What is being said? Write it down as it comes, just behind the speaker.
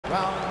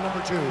Round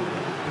number 2.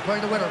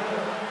 Declaring the winner.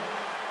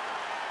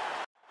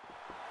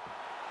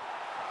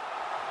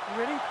 You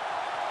ready?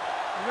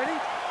 You ready?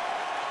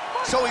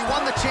 So he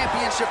won the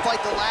championship fight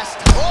the last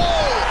time.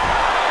 Oh!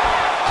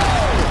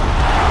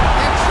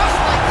 And just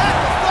like that,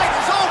 the fight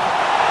is over.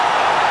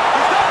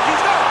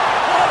 He's done.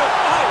 What a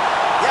fight.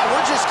 Yeah,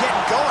 we're just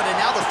getting going, and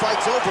now the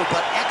fight's over,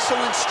 but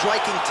excellent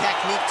striking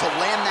technique to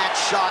land that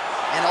shot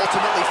and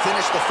ultimately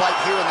finish the fight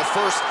here in the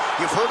first.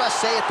 You've heard us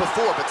say it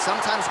before, but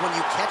sometimes when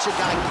you catch a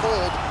guy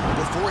cold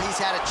before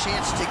he's had a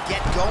chance to get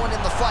going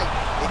in the fight,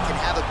 it can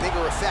have a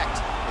bigger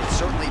effect. It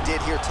certainly did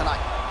here tonight.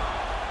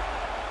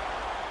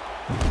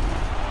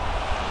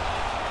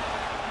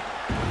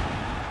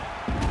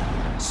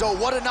 So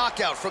what a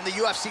knockout from the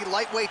UFC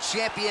lightweight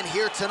champion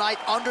here tonight.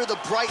 Under the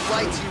bright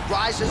lights, he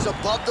rises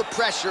above the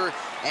pressure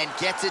and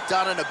gets it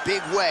done in a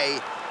big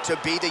way to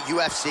be the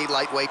UFC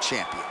lightweight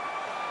champion.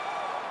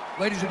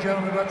 Ladies and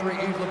gentlemen, referee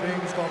Yves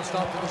Levine is called a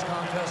stop to this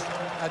contest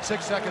at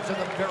 6 seconds in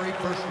the very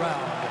first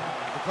round.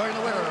 Declaring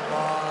the winner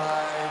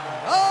by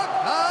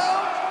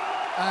knockout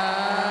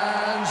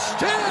and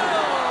still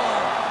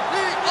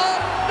the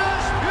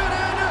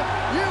undisputed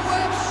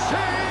UFC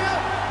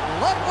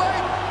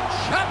lightweight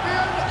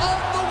champion,